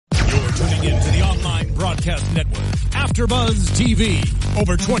broadcast network, AfterBuzz TV.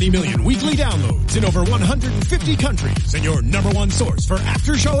 Over 20 million weekly downloads in over 150 countries, and your number one source for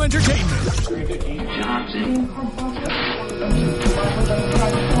after-show entertainment.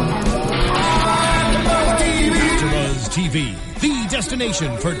 AfterBuzz TV, the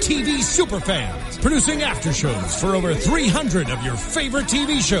destination for TV superfans, producing aftershows for over 300 of your favorite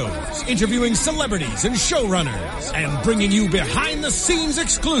TV shows, interviewing celebrities and showrunners, and bringing you behind-the-scenes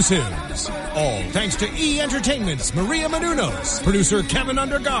exclusives. All thanks to E! Entertainment's Maria Menounos, producer Kevin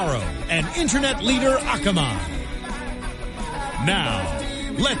Undergaro, and internet leader Akamai. Now,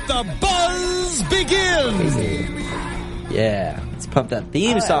 let the buzz begin! Yeah, let's pump that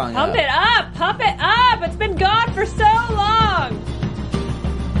theme song Pump it up! Pump it up! It's been gone for so long!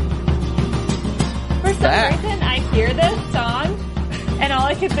 For some reason, I hear this song, and all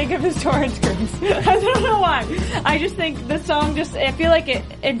I can think of is Torrance Cruise. I don't know why. I just think the song I feel like it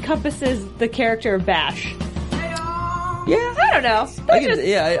encompasses the character of Bash. Yeah. I don't know. I can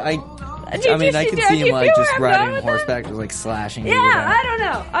see him like just riding on horseback, just like slashing. Yeah,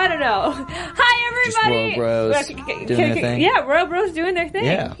 I don't know. Hi, everybody. Just Row Bros doing their thing. Yeah, Row Bros doing their thing.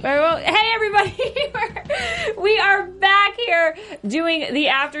 Yeah. Well, hey, everybody. We are back here doing the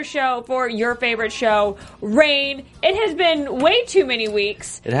after show for your favorite show, Reign. It has been way too many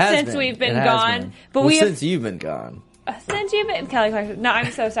weeks since we've been gone. But since you've been gone. Since you've been Kelly Clarkson. No,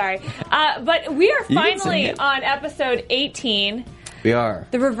 I'm so sorry. But we are finally on episode 18. We are.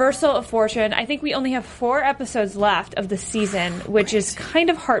 The Reversal of Fortune. I think we only have 4 episodes left of the season, which is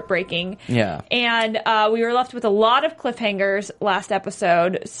kind of heartbreaking. Yeah. And we were left with a lot of cliffhangers last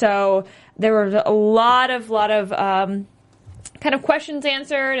episode, so there were a lot of kind of questions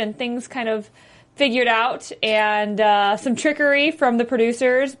answered and things kind of figured out, and some trickery from the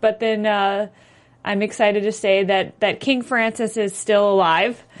producers, but then I'm excited to say that King Francis is still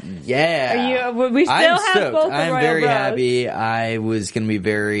alive. Yeah. We still have both the I'm Royal very Bros. happy. I was going to be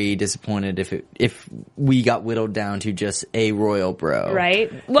very disappointed if we got whittled down to just a Royal Bro.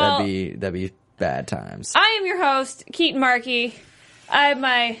 Right. Well, that'd be bad times. I am your host, Keaton Markey. I have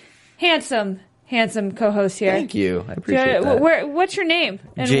my handsome co-host here. Thank you. I appreciate that. What's your name?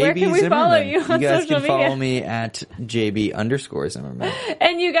 And JB where can we Zimmerman. follow you on social media? You guys can follow me at JB_Zimmerman.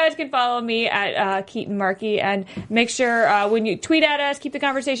 And you guys can follow me at Keaton Markey. And make sure when you tweet at us, keep the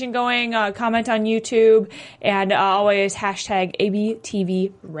conversation going, comment on YouTube, and always hashtag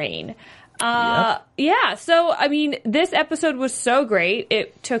ABTVRain. Yeah, so, I mean, this episode was so great.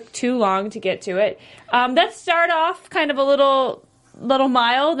 It took too long to get to it. Let's start off kind of a little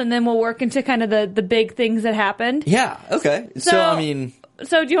mild, and then we'll work into kind of the big things that happened. Yeah, okay. So do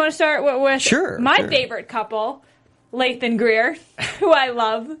you want to start with my favorite couple, Laith and Greer, who I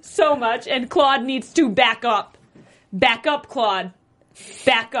love so much, and Claude needs to back up. Back up, Claude.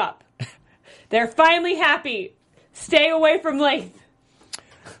 Back up. They're finally happy. Stay away from Laith.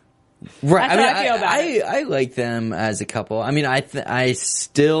 Right. That's how I feel about it. I like them as a couple. I mean, I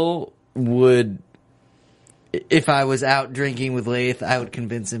still would... If I was out drinking with Laith, I would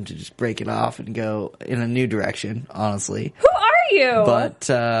convince him to just break it off and go in a new direction, honestly. Who are you? But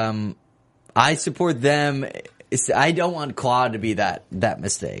I support them. I don't want Claude to be that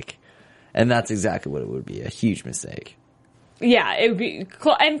mistake. And that's exactly what it would be, a huge mistake. Yeah, it would be.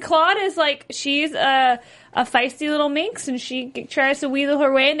 And Claude is like, she's a feisty little minx, and she tries to weasel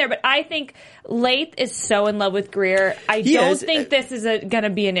her way in there. But I think Laith is so in love with Greer. I don't think this is going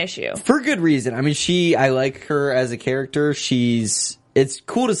to be an issue. For good reason. I mean, I like her as a character. It's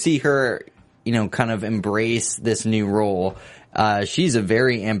cool to see her, kind of embrace this new role. She's a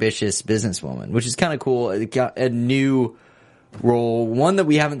very ambitious businesswoman, which is kind of cool. It got a new role, one that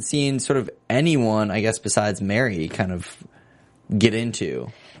we haven't seen sort of anyone, I guess, besides Mary kind of get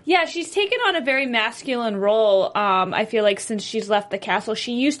into. Yeah, she's taken on a very masculine role, I feel like, since she's left the castle.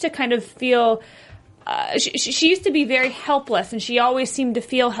 She used to kind of feel... she used to be very helpless, and she always seemed to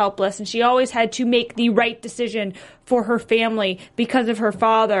feel helpless, and she always had to make the right decision for her family because of her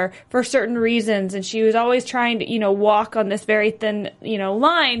father for certain reasons, and she was always trying to, walk on this very thin,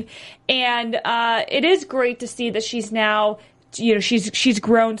 line. And it is great to see that she's now... she's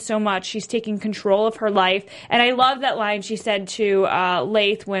grown so much. She's taking control of her life. And I love that line she said to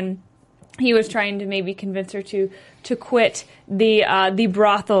Laith when he was trying to maybe convince her to quit the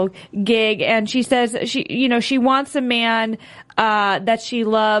brothel gig. And she says she wants a man that she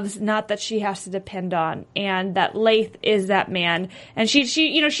loves, not that she has to depend on, and that Laith is that man. And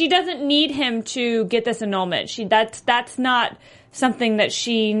she doesn't need him to get this annulment. That's not something that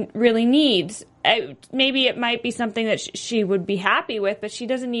she really needs. maybe it might be something that she would be happy with, but she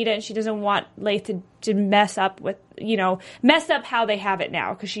doesn't need it, and she doesn't want Laith to mess up how they have it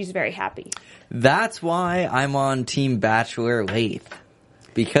now, because she's very happy. That's why I'm on Team Bachelor Laith.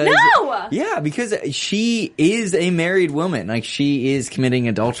 Because because she is a married woman. Like, she is committing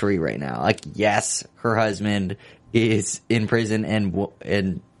adultery right now. Like, yes, her husband is in prison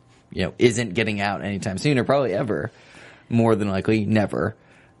and isn't getting out anytime soon, or probably ever. More than likely, never.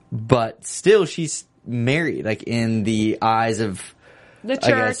 But still, she's married, like, in the eyes of the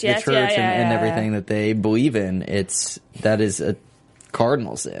church, and everything that they believe in. That is a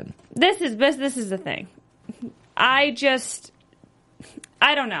cardinal sin. This is the thing.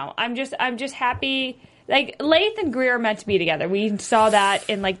 I don't know. I'm just happy. Like, Laith and Greer are meant to be together. We saw that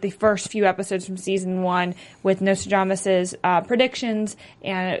in, like, the first few episodes from season 1 with Nostradamus's predictions,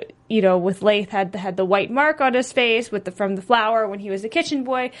 and with Laith had the white mark on his face from the flower when he was a kitchen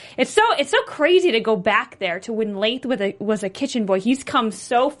boy. It's so crazy to go back there to when Laith was a kitchen boy. He's come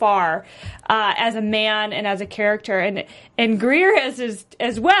so far as a man and as a character, and Greer has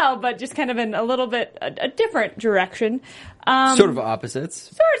as well, but just kind of in a little bit a different direction. Sort of opposites.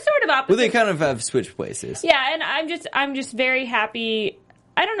 Sort of opposites. Well, they kind of have switched places. Yeah, and I'm just very happy.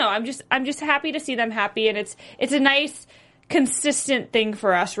 I don't know. I'm just happy to see them happy, and it's a nice, consistent thing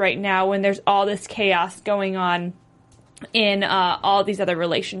for us right now when there's all this chaos going on in all these other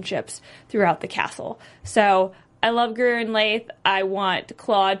relationships throughout the castle. So I love Greer and Laith. I want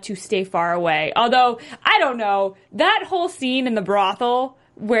Claude to stay far away. Although, I don't know, that whole scene in the brothel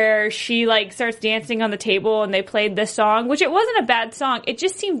where she, like, starts dancing on the table and they played this song, which it wasn't a bad song. It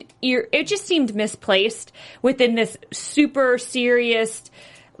just seemed misplaced within this super serious,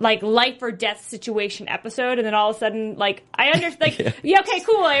 like, life or death situation episode. And then all of a sudden, like, I understand, like, okay,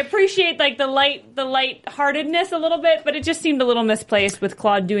 cool. I appreciate, like, the lightheartedness a little bit, but it just seemed a little misplaced with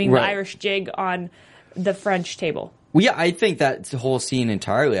Claude doing the Irish jig on the French table. Well, yeah, I think that whole scene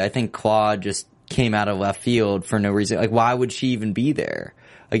entirely. I think Claude just came out of left field for no reason. Like, why would she even be there?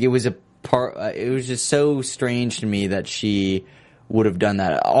 Like, it was it was just so strange to me that she would have done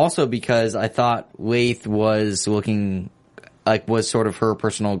that. Also because I thought Laith was looking like, was sort of her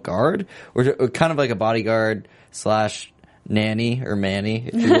personal guard, or kind of like a bodyguard / nanny or manny,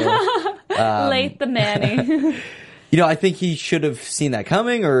 if you will. Laith the manny. I think he should have seen that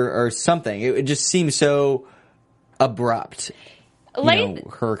coming or something. It just seems so abrupt.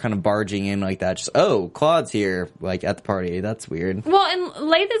 Her kind of barging in like that. Just, Claude's here, like, at the party. That's weird. Well, and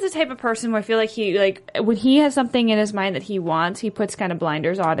Laith is the type of person where I feel like when he has something in his mind that he wants, he puts kind of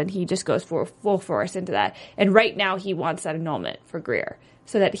blinders on and he just goes full force into that. And right now he wants that annulment for Greer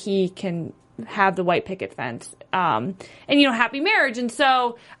so that he can have the white picket fence, and happy marriage. And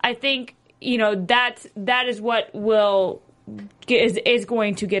so I think, that is what is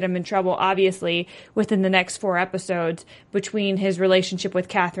going to get him in trouble, obviously, within the next 4 episodes, between his relationship with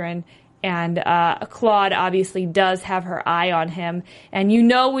Catherine and Claude obviously does have her eye on him. And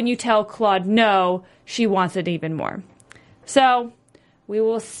when you tell Claude no, she wants it even more. So we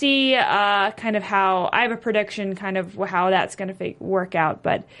will see kind of how, I have a prediction kind of how that's going to work out,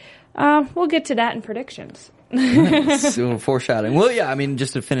 but we'll get to that in predictions. So, foreshadowing. Well, yeah, I mean,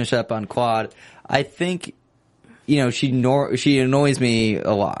 just to finish up on Claude, I think she annoys me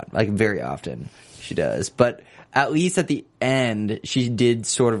a lot, like, very often. She does. But at least at the end, she did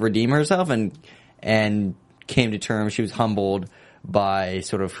sort of redeem herself and came to terms. She was humbled by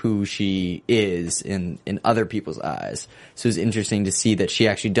sort of who she is in other people's eyes. So it's interesting to see that she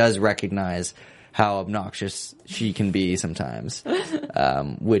actually does recognize how obnoxious she can be sometimes,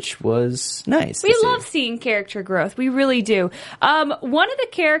 which was nice. We love seeing character growth. We really do. One of the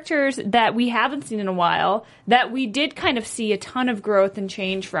characters that we haven't seen in a while, that we did kind of see a ton of growth and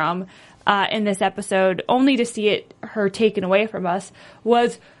change from in this episode, only to see her taken away from us,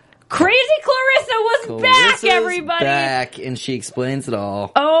 was Crazy Clarissa back, everybody! Back, and she explains it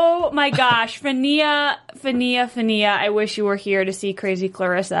all. Oh my gosh. Fania, I wish you were here to see Crazy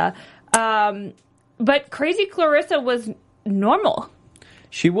Clarissa. But Crazy Clarissa was normal.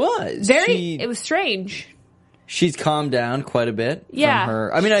 She was. It was strange. She's calmed down quite a bit from Yeah.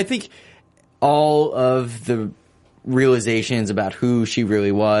 her. I mean, I think all of the realizations about who she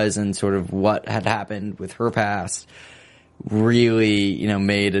really was and sort of what had happened with her past really,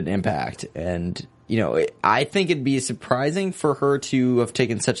 made an impact. And, I think it'd be surprising for her to have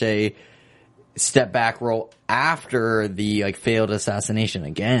taken such a step back role after the, like, failed assassination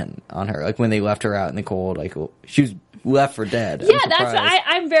again on her. Like, when they left her out in the cold, like, she was left for dead. Yeah, that's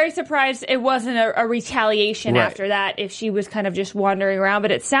I'm very surprised it wasn't a retaliation after that if she was kind of just wandering around.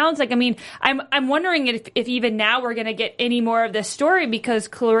 But it sounds like, I mean, I'm wondering if even now we're going to get any more of this story because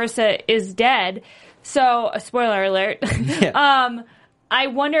Clarissa is dead. So, a spoiler alert. Yeah. I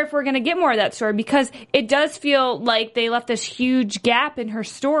wonder if we're going to get more of that story because it does feel like they left this huge gap in her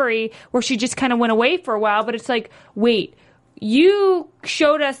story where she just kind of went away for a while. But it's like, wait, you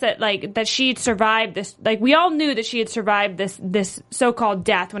showed us that that she had survived this. Like, we all knew that she had survived this so-called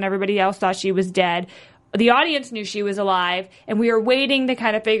death when everybody else thought she was dead. The audience knew she was alive, and we were waiting to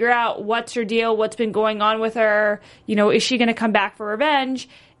kind of figure out what's her deal, what's been going on with her. You know, is she going to come back for revenge?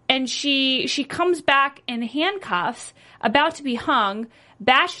 And she comes back in handcuffs, about to be hung.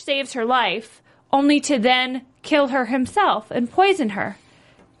 Bash saves her life, only to then kill her himself and poison her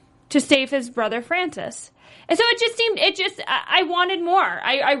to save his brother Francis. And so I wanted more.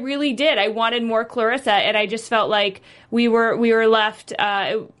 I really did. I wanted more Clarissa, and I just felt like we were left,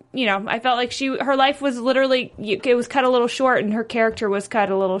 I felt like her life was literally, it was cut a little short, and her character was cut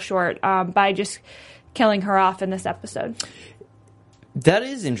a little short by just killing her off in this episode. That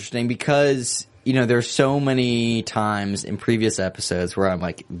is interesting because, there's so many times in previous episodes where I'm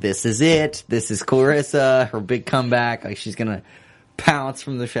like, this is it. This is Clarissa, her big comeback. Like, she's going to pounce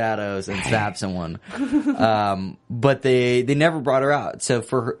from the shadows and stab someone. But they never brought her out. So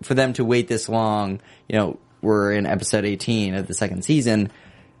for them to wait this long, we're in episode 18 of the second season,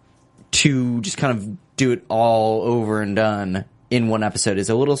 to just kind of do it all over and done in one episode is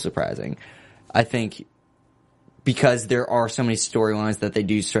a little surprising. I think because there are so many storylines that they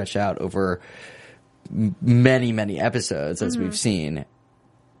do stretch out over many, many episodes, as we've seen.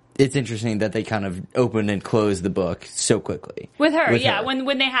 It's interesting that they kind of opened and closed the book so quickly. With her.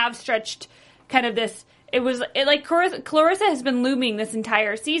 When they have stretched kind of this, Clarissa has been looming this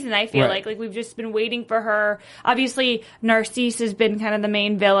entire season, I feel like we've just been waiting for her. Obviously, Narcisse has been kind of the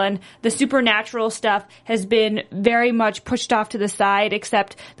main villain. The supernatural stuff has been very much pushed off to the side,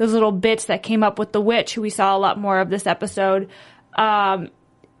 except those little bits that came up with the witch, who we saw a lot more of this episode.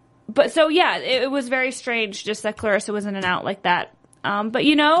 But so, yeah, it was very strange just that Clarissa was in and out like that. But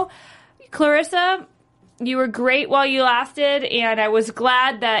Clarissa, you were great while you lasted, and I was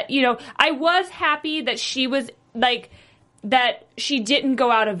glad that, I was happy that she was, that she didn't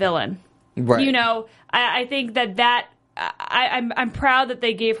go out a villain. Right. I think that I'm proud that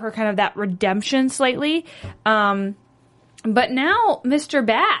they gave her kind of that redemption slightly. But now Mr.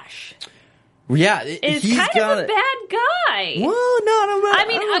 Bash. Yeah, is kind of a bad guy. Well,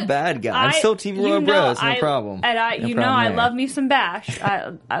 I'm a bad guy. I'm still Team Royal Bros. No problem. And I love me some Bash.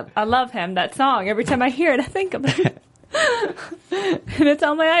 I love him. That song. Every time I hear it, I think of it. And it's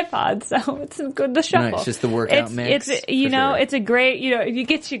on my iPod, so it's good to shuffle. No, it's just the workout mix. It's it's a great. It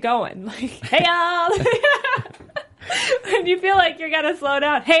gets you going. Like, hey y'all. And you feel like you're gonna slow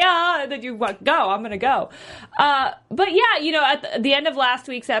down, and then you go. I'm gonna go. But yeah, at the end of last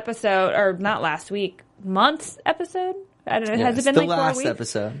week's episode, or not last week, month's episode. I don't know. Has it been like 4 weeks?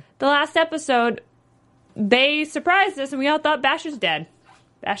 Episode. The last episode, they surprised us, and we all thought Bash is dead.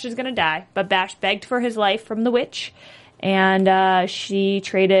 Bash is gonna die, but Bash begged for his life from the witch, and she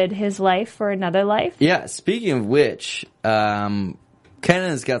traded his life for another life. Yeah. Speaking of which,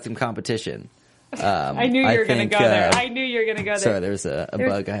 Kenan's got some competition. I knew you were going to go there. I knew you were going to go there. Sorry, there's a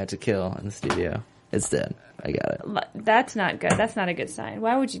bug I had to kill in the studio. It's dead. I got it. That's not good. That's not a good sign.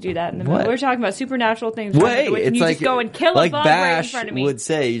 Why would you do that in the middle? What? We're talking about supernatural things. Wait, and you just go and kill a bug Bash right in front of me. would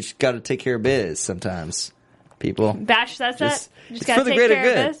say, you just got to take care of biz sometimes, people. Bash says that? Just got for to the take greater care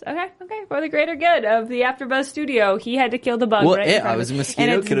good. of this? Okay. For the greater good of the AfterBuzz studio, he had to kill the bug right in front of me. I was a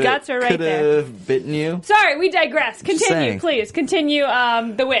mosquito. And its guts are right there. Could have bitten you. Sorry, we digress. Continue, please. Continue,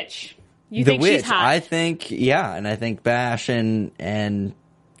 the witch. You think she's hot? I think, and I think Bash and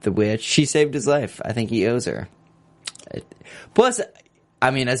the witch, she saved his life. I think he owes her. Plus,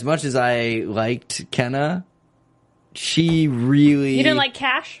 I mean, as much as I liked Kenna, she really... You didn't like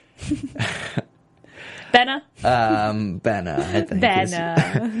Cash? Benna? Benna, I think.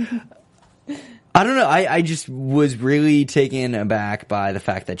 Benna. I don't know. I just was really taken aback by the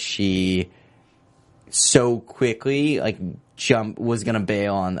fact that she so quickly, was going to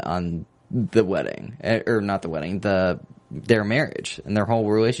bail on the wedding, or not the wedding, their marriage and their whole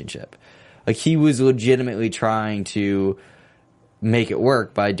relationship. Like, he was legitimately trying to make it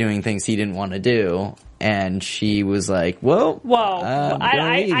work by doing things he didn't want to do, and she was like, "Whoa,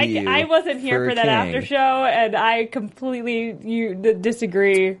 I wasn't here for that after show, and I completely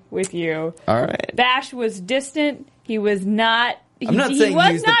disagree with you." All right, Bash was distant. He was not. I'm not saying he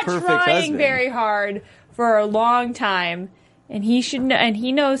was not the perfect trying husband. Very hard for a long time. And he should know, and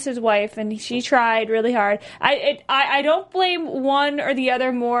he knows his wife, and she tried really hard. I don't blame one or the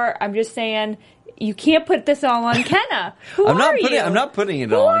other more. I'm just saying you can't put this all on Kenna. I'm not putting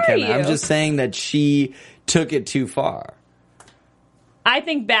it all on Kenna. I'm just saying that she took it too far. I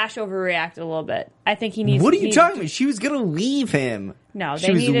think Bash overreacted a little bit. I think he needs. What are you talking about? She was going to leave him. No,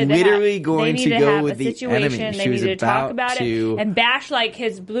 she was literally going to go with the enemy. They needed to talk about it. And Bash, like,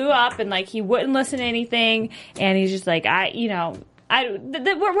 his blew up, and like he wouldn't listen to anything. And he's just like,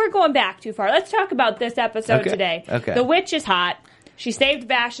 we're going back too far. Let's talk about this episode today. Okay. The witch is hot. She saved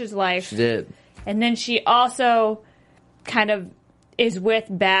Bash's life. She did. And then she also kind of is with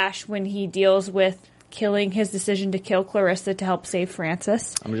Bash when he deals with killing his decision to kill Clarissa to help save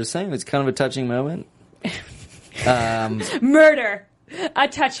Francis. I'm just saying, it's kind of a touching moment. Murder. A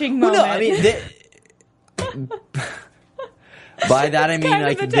touching moment. Well, no, I mean, by that I mean,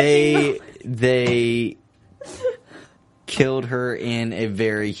 like, they killed her in a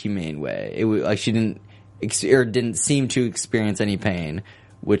very humane way. It was like she didn't seem to experience any pain,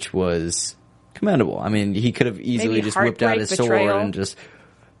 which was commendable. I mean, he could have easily just whipped out his sword and just,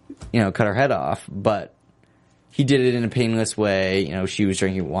 cut her head off, but he did it in a painless way. She was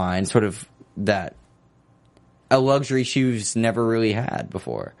drinking wine, sort of a luxury she's never really had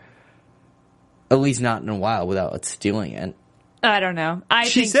before. At least not in a while without stealing it. I don't know.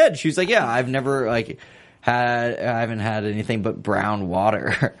 She said, she was like, yeah, I've never, I haven't had anything but brown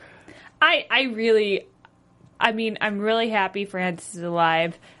water. I'm really happy Francis is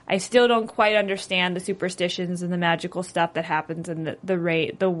alive. I still don't quite understand the superstitions and the magical stuff that happens in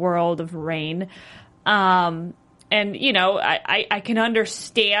the world of Rain. And, I can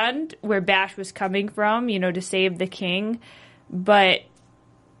understand where Bash was coming from, to save the king. But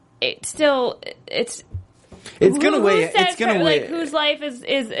it's going to weigh. It's going to weigh. Like, whose life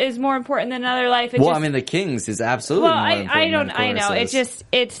is more important than another life? The king's is absolutely more important. I know.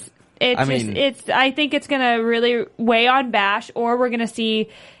 I think it's going to really weigh on Bash, or we're going to see,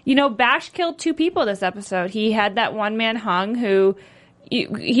 Bash killed 2 people this episode. He had that one man hung who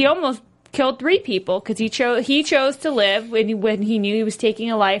he almost killed 3 people because he chose to live when he knew he was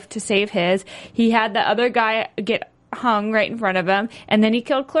taking a life to save his. He had the other guy get hung right in front of him, and then he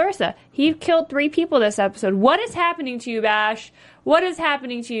killed Clarissa. He killed 3 people this episode. What is happening to you, Bash? What is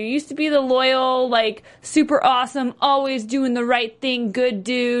happening to you? You used to be the loyal, like, super awesome, always doing the right thing, good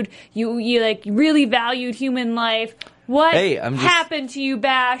dude. You really valued human life. What happened to you,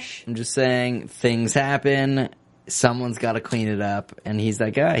 Bash? I'm just saying, things happen. Someone's got to clean it up, and he's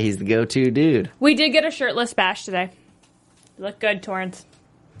that guy. He's the go-to dude. We did get a shirtless Bash today. You look good, Torrance.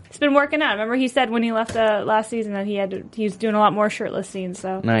 He's been working out. Remember he said when he left last season that he was doing a lot more shirtless scenes.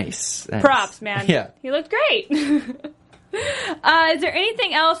 So nice. Props, man. Yeah, he looked great. Is there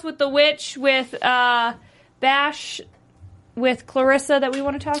anything else with the witch, with Bash, with Clarissa that we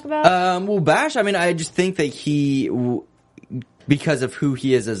want to talk about? Well, Bash. I mean, I just think that he, because of who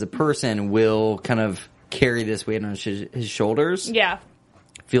he is as a person, will kind of carry this weight on his shoulders. Yeah.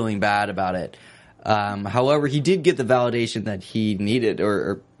 Feeling bad about it. However, he did get the validation that he needed,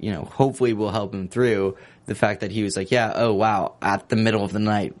 or hopefully will help him through the fact that he was like, yeah, oh wow, at the middle of the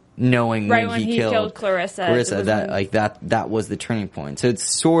night, knowing right when he killed Clarissa, that was the turning point. So it's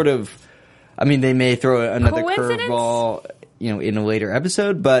sort of, I mean, they may throw another curveball, in a later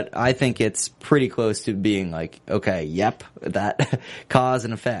episode, but I think it's pretty close to being like, okay, yep, that cause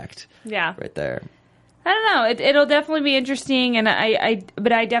and effect. Yeah. Right there. I don't know. It'll definitely be interesting,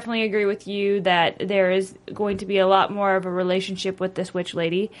 but I definitely agree with you that there is going to be a lot more of a relationship with this witch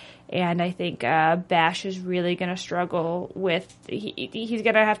lady, and I think Bash is really going to struggle with. He's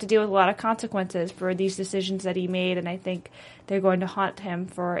going to have to deal with a lot of consequences for these decisions that he made, and I think they're going to haunt him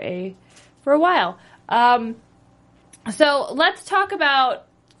for a while. So let's talk about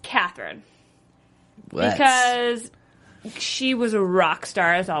Catherine, because she was a rock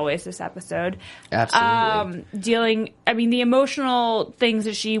star as always this episode. Absolutely. The emotional things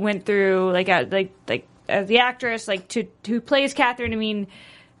that she went through, like as the actress, who plays Catherine.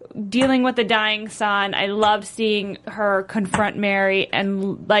 Dealing with the dying son. I loved seeing her confront Mary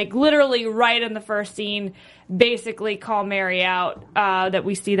and literally right in the first scene, basically call Mary out. That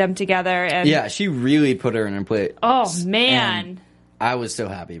we see them together. And yeah, she really put her in her place. Oh man. And I was so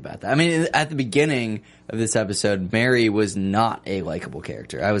happy about that. I mean, at the beginning of this episode, Mary was not a likable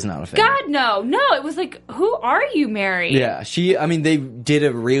character. I was not a fan. God, no. No, it was like, who are you, Mary? Yeah, they did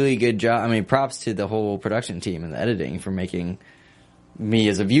a really good job. I mean, props to the whole production team and the editing for making me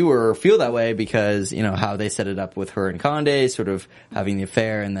as a viewer feel that way, because, how they set it up with her and Conde, sort of having the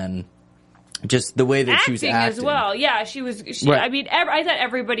affair, and then just the way that she was acting as well. Yeah, she was. Right. I mean, I thought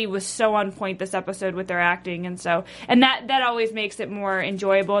everybody was so on point this episode with their acting, and that always makes it more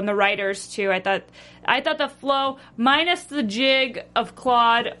enjoyable. And the writers too. I thought the flow, minus the jig of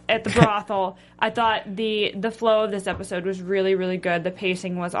Claude at the brothel, I thought the flow of this episode was really, really good. The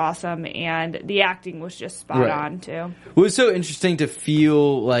pacing was awesome, and the acting was just spot on too. It was so interesting to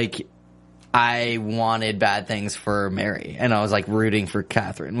feel like I wanted bad things for Mary, and I was like rooting for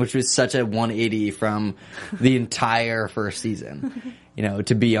Catherine, which was such a 180 from the entire first season. You know,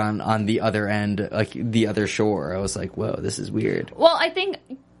 to be on the other end, like the other shore. I was like, whoa, this is weird. Well, I think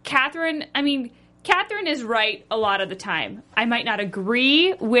Catherine is right a lot of the time. I might not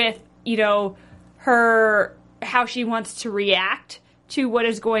agree with, her, how she wants to react to what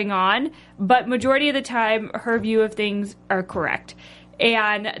is going on, but majority of the time, her view of things are correct.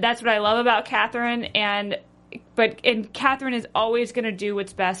 And that's what I love about Catherine. And Catherine is always going to do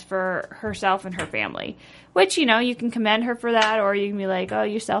what's best for herself and her family. Which, you can commend her for that, or you can be like, oh,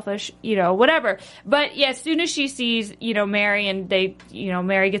 you're selfish, whatever. But yeah, as soon as she sees, Mary, and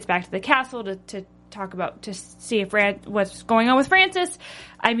Mary gets back to the castle to talk about, to see if what's going on with Frances.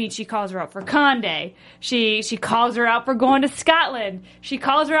 I mean, she calls her out for Condé. She calls her out for going to Scotland. She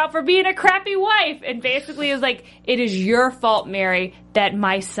calls her out for being a crappy wife, and basically is like, it is your fault, Mary, that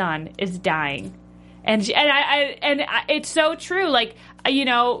my son is dying. And it's so true. Like,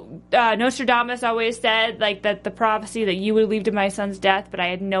 Nostradamus always said, like, that the prophecy that you would lead to my son's death, but I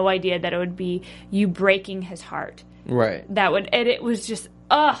had no idea that it would be you breaking his heart. Right. And it was just,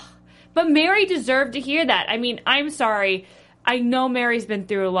 ugh. But Mary deserved to hear that. I mean, I'm sorry. I know Mary's been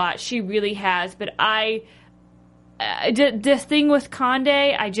through a lot. She really has. But this thing with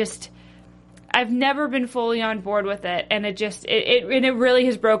Condé, I've never been fully on board with it. And it really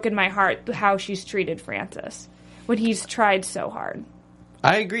has broken my heart how she's treated Francis when he's tried so hard.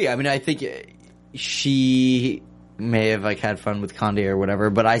 I agree. I mean, I think she may have had fun with Condé or whatever,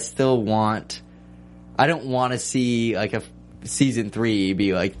 but I don't want to see a season 3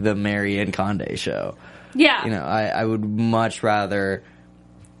 be like the Mary and Condé show. Yeah. I would much rather.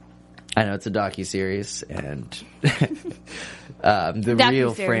 I know it's a docuseries, and the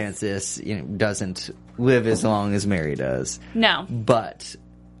real Francis, doesn't live as long as Mary does. No. But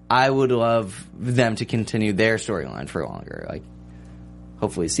I would love them to continue their storyline for longer.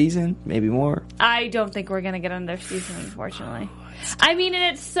 Hopefully a season, maybe more. I don't think we're going to get another season, unfortunately. I mean,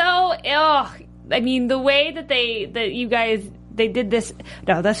 and it's so, ugh. I mean, the way that they did this.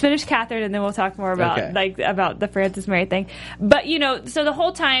 No, let's finish Catherine, and then we'll talk more about about the Frances Mary thing. But so the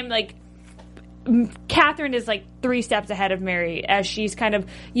whole time, Catherine is 3 steps ahead of Mary as she's kind of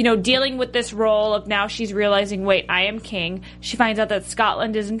dealing with this role of, now she's realizing, wait, I am king. She finds out that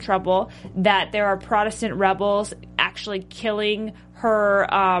Scotland is in trouble, that there are Protestant rebels actually killing her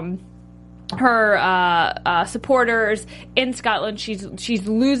supporters in Scotland. She's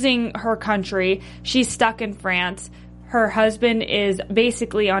losing her country. She's stuck in France. Her husband is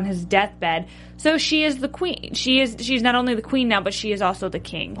basically on his deathbed. So she is the queen. She's not only the queen now, but she is also the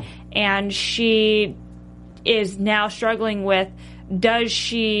king. And she is now struggling with, does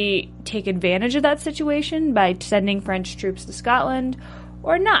she take advantage of that situation by sending French troops to Scotland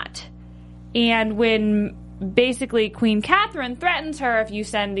or not? And when basically Queen Catherine threatens her, if you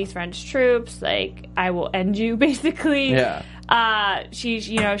send these French troops, I will end you, basically. Yeah.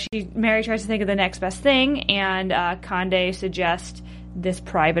 Mary tries to think of the next best thing, and Condé suggests this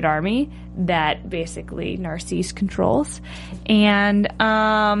private army that basically Narcisse controls. And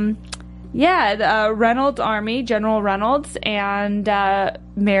Reynolds' army, General Reynolds, and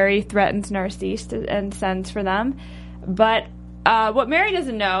Mary threatens Narcisse and sends for them. But what Mary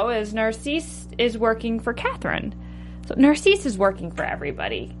doesn't know is Narcisse is working for Catherine. So Narcisse is working for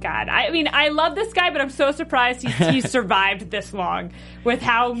everybody. God, I mean, I love this guy, but I'm so surprised he's survived this long with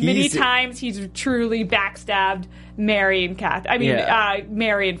how many times he's truly backstabbed Mary and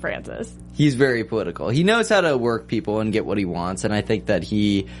Mary and Frances. He's very political. He knows how to work people and get what he wants, and I think that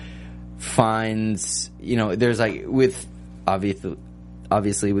he finds, there's with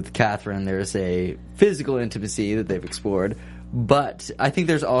obviously with Catherine, there's a physical intimacy that they've explored, but I think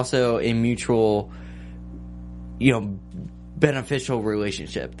there's also a mutual, beneficial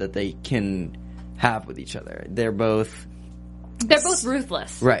relationship that they can have with each other. They're both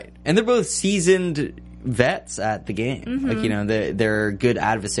ruthless. Right. And they're both seasoned vets at the game. Mm-hmm. They're good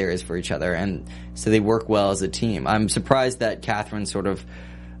adversaries for each other, and so they work well as a team. I'm surprised that Catherine sort of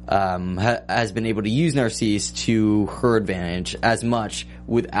has been able to use Narcisse to her advantage as much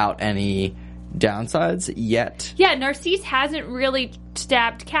without any downsides yet. Yeah, Narcisse hasn't really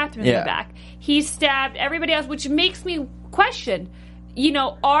stabbed Catherine in the back. He's stabbed everybody else, which makes me question,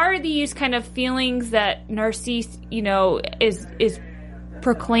 are these kind of feelings that Narcisse, is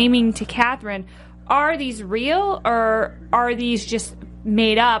proclaiming to Catherine, are these real, or are these just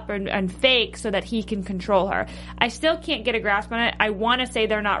made up and fake so that he can control her? I still can't get a grasp on it. I want to say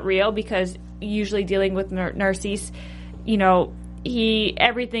they're not real, because usually dealing with Narcisse,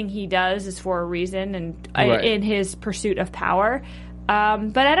 everything he does is for a reason, and Right. in his pursuit of power.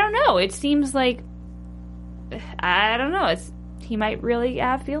 But I don't know. It seems like, I don't know. He might really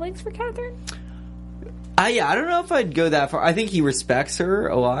have feelings for Catherine. I don't know if I'd go that far. I think he respects her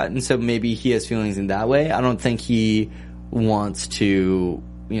a lot, and so maybe he has feelings in that way. I don't think he wants to,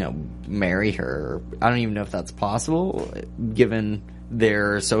 marry her. I don't even know if that's possible, given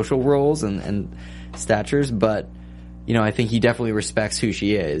their social roles and statures, but, I think he definitely respects who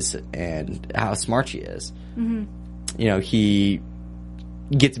she is and how smart she is. Mm-hmm. He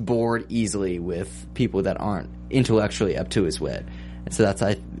gets bored easily with people that aren't intellectually up to his wit. And so that's,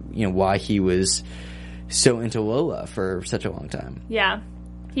 why he was so into Lola for such a long time. Yeah.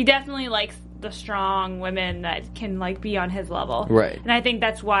 He definitely likes the strong women that can, be on his level. Right. And I think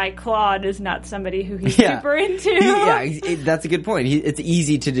that's why Claude is not somebody who he's super into. That's a good point. It's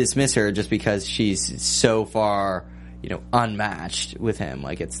easy to dismiss her just because she's so far, unmatched with him.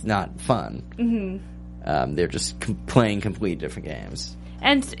 It's not fun. Mm-hmm. They're just playing completely different games.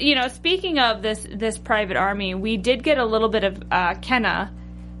 And, speaking of this private army, we did get a little bit of Kenna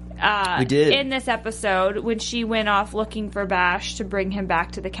we did. In this episode when she went off looking for Bash to bring him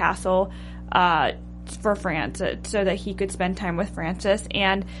back to the castle for Francis, so that he could spend time with Francis.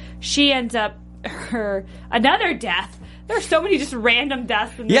 And she ends up another death. There's so many just random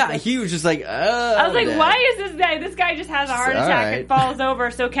deaths in this. Yeah, he was just like, I was like, why is this guy? This guy just has a heart attack and falls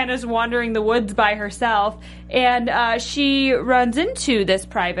over. So Kenna's wandering the woods by herself, and she runs into this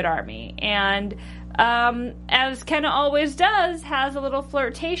private army, and as Kenna always does, has a little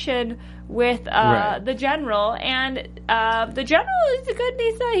flirtation with the general, and the general is a good.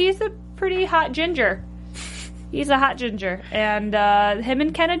 He's a pretty hot ginger. He's a hot ginger, and him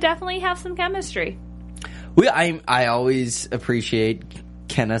and Kenna definitely have some chemistry. I always appreciate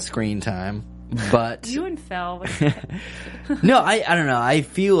Kenna's screen time, but you and Phil. No, I don't know. I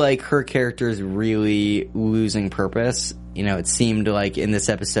feel like her character is really losing purpose. It seemed like in this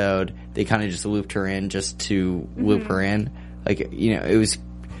episode they kind of just looped her in just to loop her in. It was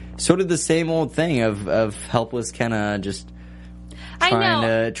sort of the same old thing of helpless Kenna just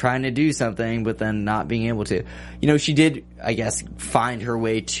trying to do something, but then not being able to. She did, I guess, find her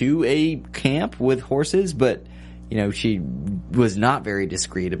way to a camp with horses, but she was not very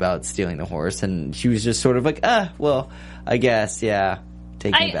discreet about stealing the horse, and she was just sort of like, well, I guess, yeah,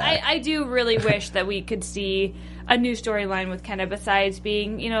 take me back. I do really wish that we could see a new storyline with Kenna besides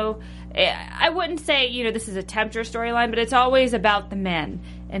being, I wouldn't say, this is a Tempter storyline, but it's always about the men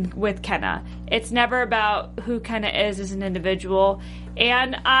and with Kenna. It's never about who Kenna is as an individual.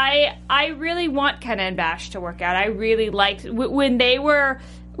 And I really want Kenna and Bash to work out. I really liked when it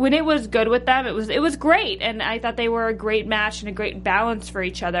was good with them, it was great, and I thought they were a great match and a great balance for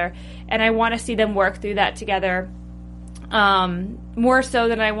each other. And I want to see them work through that together. More so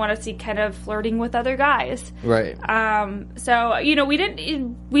than I want to see Kenna flirting with other guys. Right. So, we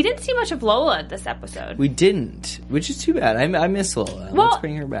didn't see much of Lola this episode. We didn't, which is too bad. I miss Lola. Well, let's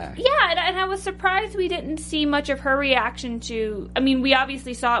bring her back. Yeah, and I was surprised we didn't see much of her reaction to... we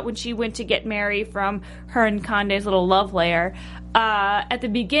obviously saw it when she went to get Mary from her and Conde's little love lair at the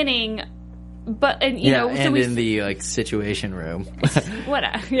beginning... But, and in the, situation room.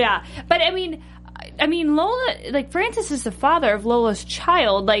 Whatever, yeah. But, Lola, Francis is the father of Lola's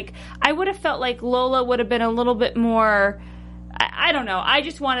child. I would have felt like Lola would have been a little bit more... I don't know. I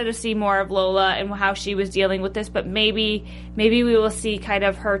just wanted to see more of Lola and how she was dealing with this, but maybe we will see kind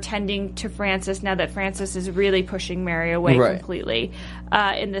of her tending to Francis now that Francis is really pushing Mary away completely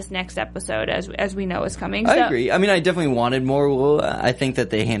in this next episode, as we know is coming. I agree. I definitely wanted more Lola. I think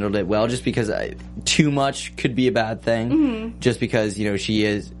that they handled it well, just because too much could be a bad thing. Mm-hmm. Just because, she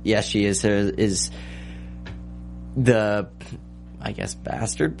is the... I guess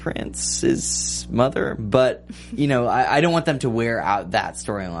bastard prince's mother, but I don't want them to wear out that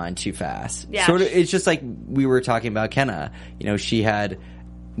storyline too fast. Yeah. It's just like we were talking about Kenna. She had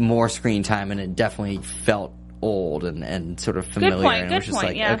more screen time, and it definitely felt old and sort of familiar. Good point. And it was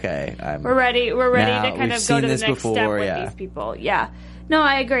just yeah. Okay, we're ready. We're ready to kind of go to the next step with these people. Yeah. No,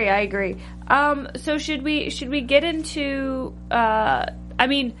 I agree. So should we get into?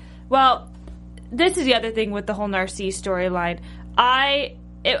 This is the other thing with the whole Narcisse storyline.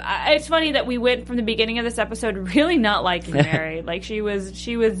 It's funny that we went from the beginning of this episode really not liking Mary. She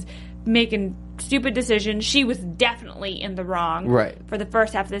was making stupid decisions. She was definitely in the wrong for the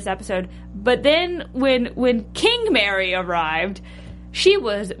first half of this episode. But then when King Mary arrived, she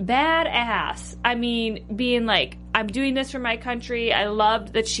was badass. I mean, being like, I'm doing this for my country. I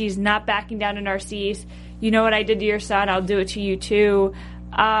loved that she's not backing down to Narcisse. You know what I did to your son? I'll do it to you too.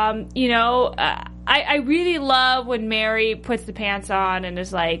 I really love when Mary puts the pants on and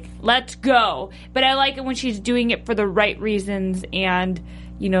is like, let's go. But I like it when she's doing it for the right reasons and,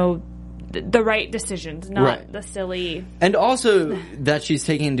 the right decisions, not the silly. And also that she's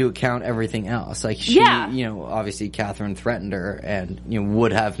taking into account everything else. Like she, obviously Catherine threatened her and,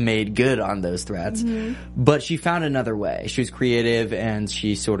 would have made good on those threats. Mm-hmm. But she found another way. She was creative and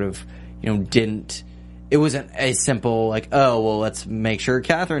she sort of, didn't, it wasn't a simple like, oh, well, let's make sure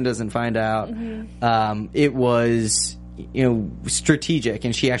Catherine doesn't find out. Mm-hmm. It was, strategic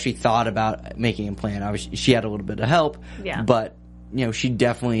and she actually thought about making a plan. Obviously she had a little bit of help, but, she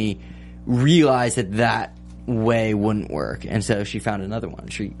definitely realized that way wouldn't work, and so she found another one.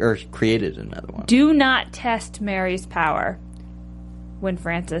 She created another one. Do not test Mary's power when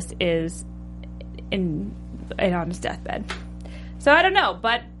Francis is on his deathbed. So I don't know,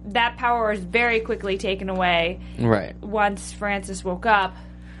 but that power was very quickly taken away. Right. Once Francis woke up.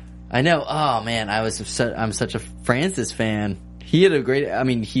 I know. Oh man, I'm such a Francis fan. He had a great. I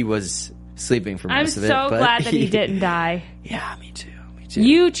mean, he was sleeping for most of it. I'm so glad that he didn't die. Yeah, me too.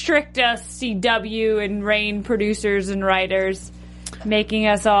 You tricked us, CW and Reign producers and writers, making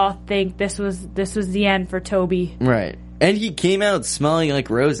us all think this was the end for Toby. Right. And he came out smelling like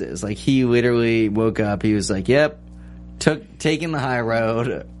roses. Like, he literally woke up, he was like, yep, taking the high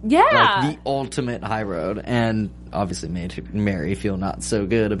road. Yeah. Like, the ultimate high road. And obviously made Mary feel not so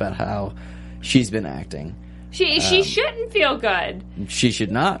good about how she's been acting. She shouldn't feel good. She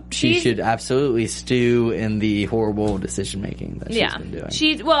should not. She should absolutely stew in the horrible decision making that she's been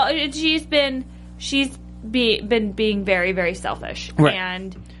doing. She's been being very, very selfish,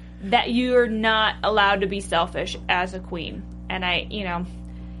 and that you're not allowed to be selfish as a queen. And and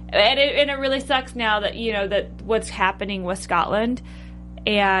it really sucks now that that what's happening with Scotland.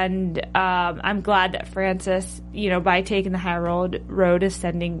 And I'm glad that Francis, by taking the high road, is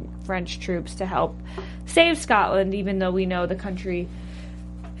sending French troops to help save Scotland, even though we know the country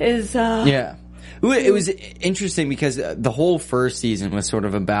is... Yeah. It was interesting because the whole first season was sort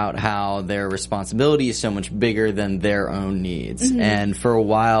of about how their responsibility is so much bigger than their own needs. Mm-hmm. And for a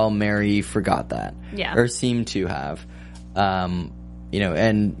while, Mary forgot that. Yeah. Or seemed to have. And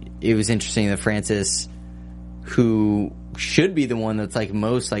it was interesting that Francis, who should be the one that's like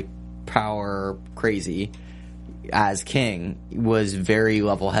most like power crazy as king, was very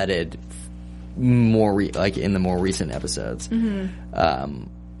level-headed in the more recent episodes. Mm-hmm.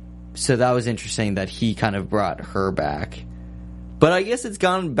 So that was interesting that he kind of brought her back. But I guess it's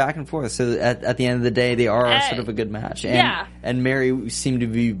gone back and forth. So at the end of the day, they are sort of a good match. And Mary seemed to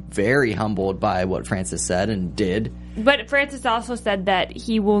be very humbled by what Francis said and did. But Francis also said that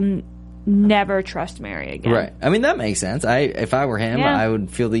he will never trust Mary again. Right. I mean, that makes sense. If I were him, I would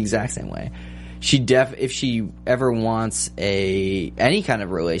feel the exact same way. If she ever wants any kind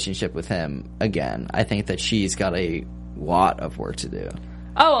of relationship with him again, I think that she's got a lot of work to do.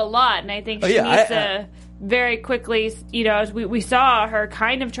 Oh, a lot. And I think she needs to very quickly, as we saw her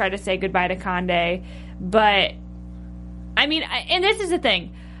kind of try to say goodbye to Condé. But, I mean, and this is the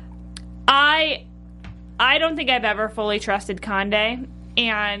thing. I don't think I've ever fully trusted Condé.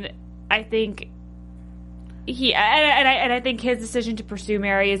 And I think I think his decision to pursue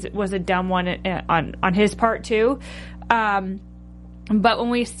Mary was a dumb one on his part too. But when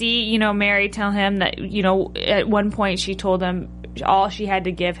we see, Mary tell him that, at one point she told him all she had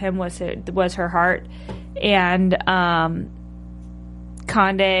to give him was her heart, and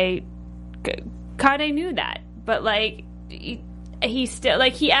Condé knew that, but like he still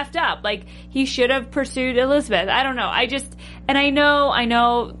he effed up. Like, he should have pursued Elizabeth. I don't know. I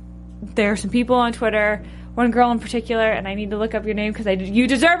know. There are some people on Twitter, one girl in particular, and I need to look up your name because you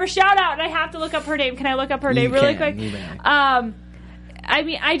deserve a shout out, and I have to look up her name. Can I look up her name really quick? I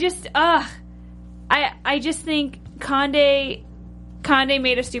mean, I just think Condé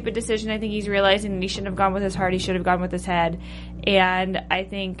made a stupid decision. I think he's realizing that he shouldn't have gone with his heart. He should have gone with his head. And I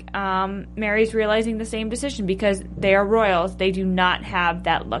think Mary's realizing the same decision because they are royals. They do not have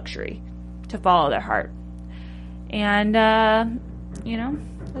that luxury to follow their heart. And,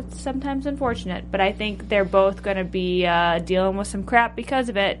 it's sometimes unfortunate, but I think they're both going to be dealing with some crap because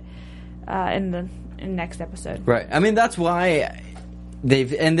of it in the next episode. Right. I mean, that's why they've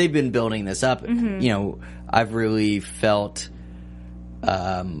been building this up. Mm-hmm. I've really felt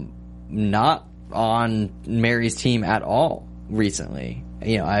not on Mary's team at all recently.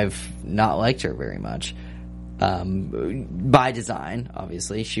 I've not liked her very much. By design,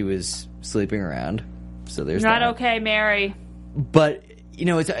 obviously. She was sleeping around. So there's not that. Okay, Mary. But,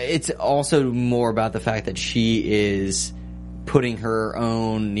 it's also more about the fact that she is putting her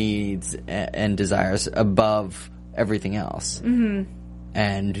own needs and desires above everything else. Mm-hmm.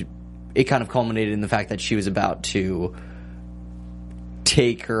 And it kind of culminated in the fact that she was about to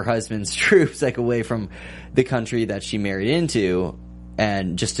take her husband's troops away from the country that she married into,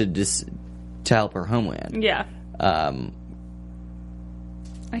 and just to help her homeland. Yeah. I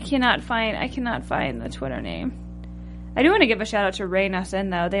cannot find the Twitter name. I do want to give a shout out to Reina Sin,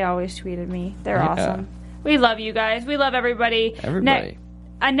 though. They always tweeted me. They're awesome. We love you guys. We love everybody.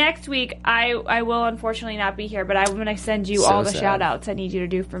 Next week, I will unfortunately not be here, but I'm going to send you all the shout outs I need you to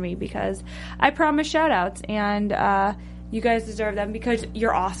do for me, because I promise shout outs, and you guys deserve them because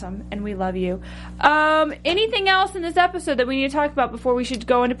you're awesome and we love you. Anything else in this episode that we need to talk about before we should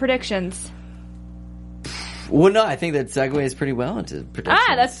go into predictions? Well, no, I think that segues pretty well into predictions.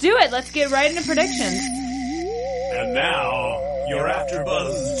 Let's do it. Let's get right into predictions. And now, your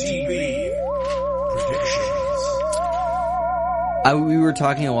AfterBuzz TV predictions. We were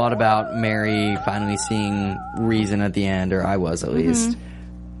talking a lot about Mary finally seeing reason at the end, or I was at least.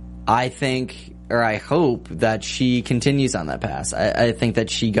 I think, or I hope, that she continues on that path. I think that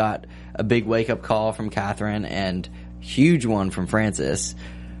she got a big wake-up call from Catherine, and huge one from Francis,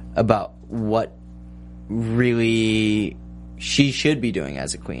 about what really she should be doing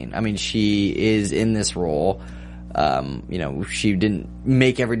as a queen. I mean, she is in this role. She didn't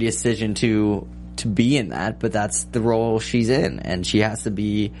make every decision to be in that, but that's the role she's in, and she has to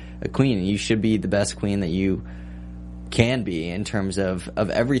be a queen, and you should be the best queen that you can be in terms of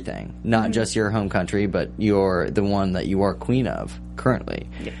everything, not just your home country, but you're the one that you are queen of currently.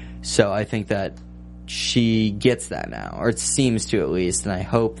 Yeah. So I think that she gets that now, or it seems to, at least, and I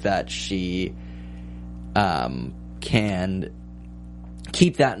hope that she can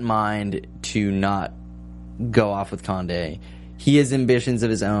keep that in mind to not go off with Condé. He has ambitions of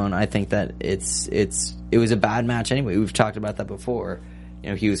his own. I think that it was a bad match anyway. We've talked about that before.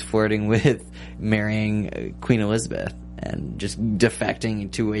 He was flirting with marrying Queen Elizabeth and just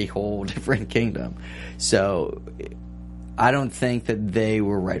defecting to a whole different kingdom. So I don't think that they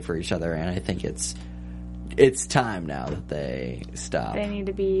were right for each other, and I think it's time now that they stop. They need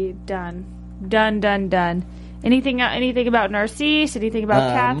to be done. Done. Anything about Narcisse? Anything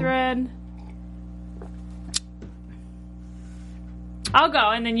about Catherine? I'll go,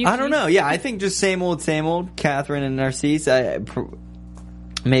 and then you... I don't know. Yeah, I think just same old, Catherine and Narcisse.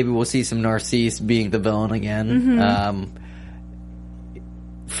 Maybe we'll see some Narcisse being the villain again.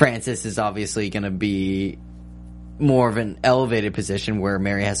 Francis is obviously going to be more of an elevated position where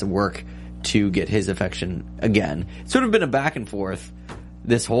Mary has to work to get his affection again. It's sort of been a back and forth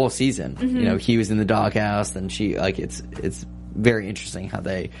this whole season. He was in the doghouse, and she, it's very interesting how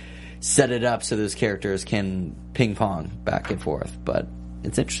they set it up so those characters can ping pong back and forth. But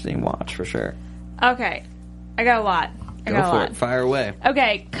it's interesting to watch for sure. Okay, I got a lot. Go for it. Fire away.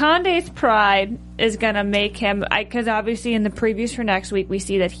 Okay, Condé's pride is going to make him... Because obviously in the previews for next week, we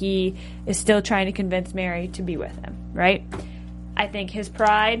see that he is still trying to convince Mary to be with him, right? I think his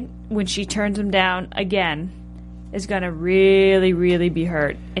pride, when she turns him down again, is going to really, really be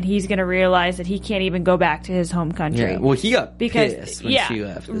hurt. And he's going to realize that he can't even go back to his home country. Yeah, well, he got pissed when she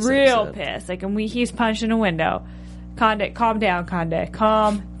left this real episode. Pissed. He's punching a window. Condé, calm down, Condé.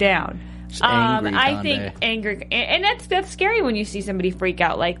 Calm down. Angry I think angry, and that's scary when you see somebody freak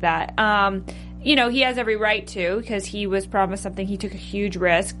out like that. He has every right to, because he was promised something. He took a huge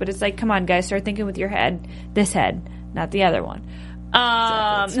risk, but it's like, come on, guys, start thinking with your head. This head, not the other one.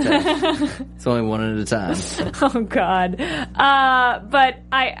 It's only one at a time. Oh God. But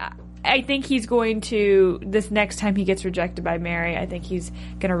I think he's going to, this next time he gets rejected by Mary, I think he's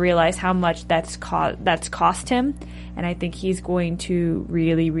going to realize how much that's cost him, and I think he's going to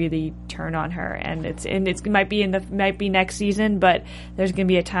really, really turn on her. And it might be next season, but there's going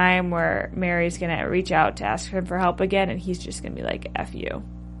to be a time where Mary's going to reach out to ask him for help again, and he's just going to be like, "F you."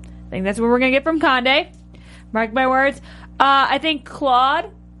 I think that's what we're going to get from Condé. Mark my words. I think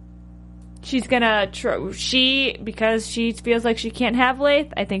Claude. She's gonna because she feels like she can't have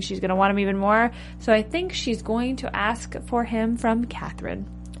Leith. I think she's gonna want him even more. So I think she's going to ask for him from Catherine.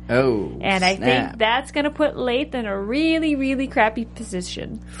 Oh, and I think that's gonna put Leith in a really, really crappy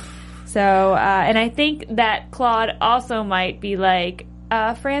position. So, and I think that Claude also might be like,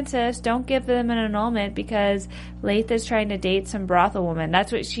 Francis, don't give them an annulment because Leith is trying to date some brothel woman.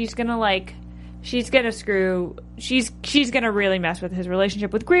 That's what she's gonna like. She's gonna screw. She's gonna really mess with his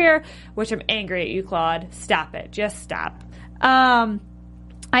relationship with Greer, which I'm angry at you, Claude. Stop it. Just stop.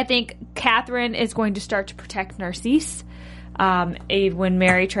 I think Catherine is going to start to protect Narcisse. When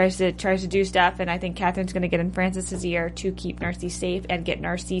Mary tries to do stuff, and I think Catherine's going to get in Francis's ear to keep Narcisse safe and get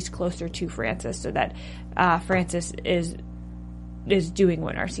Narcisse closer to Francis, so that Francis is doing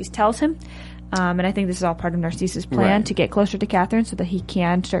what Narcisse tells him. And I think this is all part of Narcisse's plan to get closer to Catherine, so that he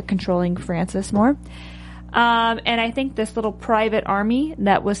can start controlling Francis more. And I think this little private army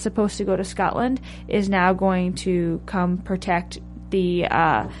that was supposed to go to Scotland is now going to come protect the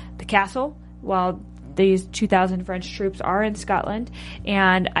castle while these 2,000 French troops are in Scotland.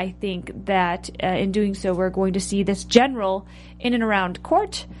 And I think that in doing so, we're going to see this general in and around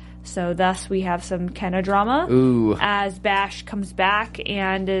court. So thus we have some Kenna drama as Bash comes back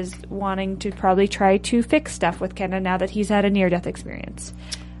and is wanting to probably try to fix stuff with Kenna now that he's had a near-death experience.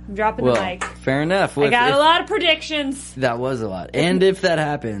 I'm dropping the mic. Fair enough. I got a lot of predictions. That was a lot. And if that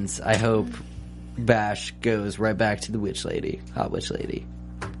happens, I hope Bash goes right back to the witch lady, hot witch lady.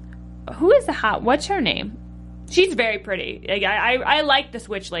 Who is the hot? What's her name? She's very pretty. I like this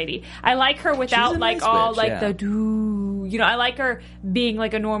witch lady. I like her without nice all witch, like the do. I like her being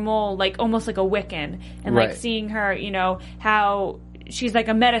like a normal, like almost like a Wiccan, and like seeing her. How she's like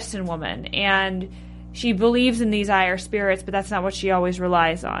a medicine woman, and she believes in these higher spirits, but that's not what she always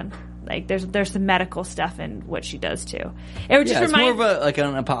relies on. Like there's some medical stuff in what she does too. It just it's more of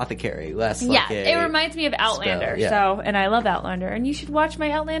an apothecary, less like it reminds me of Outlander. Spell, So, and I love Outlander, and you should watch my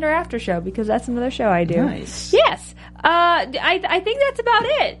Outlander after show because that's another show I do. Nice. Yes. I think that's about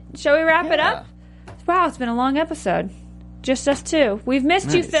it. Shall we wrap it up? Wow, it's been a long episode. Just us two. We've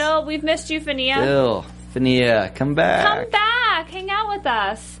missed you, Phil. We've missed you, Fania. Fania, come back. Come back. Hang out with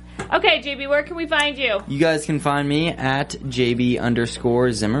us. Okay, JB, where can we find you? You guys can find me at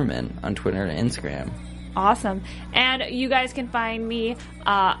JB_Zimmerman on Twitter and Instagram. Awesome. And you guys can find me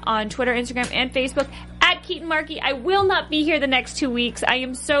on Twitter, Instagram, and Facebook at Keaton Markey. I will not be here the next 2 weeks. I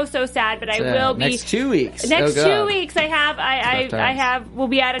am so sad, but I will be. Next 2 weeks. Next 2 weeks. We'll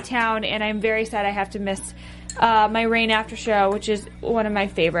be out of town, and I'm very sad I have to miss my Rain After show, which is one of my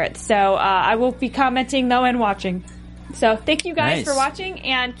favorites. So I will be commenting, though, and watching. So thank you guys for watching,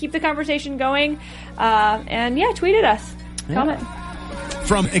 and keep the conversation going. Tweet at us. Comment.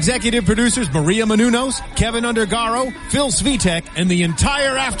 From executive producers Maria Menounos, Kevin Undergaro, Phil Svitek, and the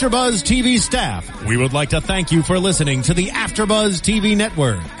entire AfterBuzz TV staff, we would like to thank you for listening to the AfterBuzz TV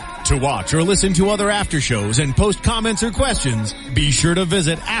network. To watch or listen to other after shows and post comments or questions, be sure to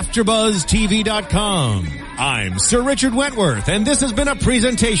visit AfterBuzzTV.com. I'm Sir Richard Wentworth, and this has been a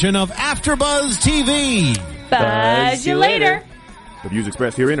presentation of AfterBuzz TV. Buzz you later. The views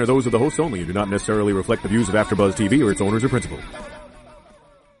expressed herein are those of the hosts only and do not necessarily reflect the views of AfterBuzz TV or its owners or principals.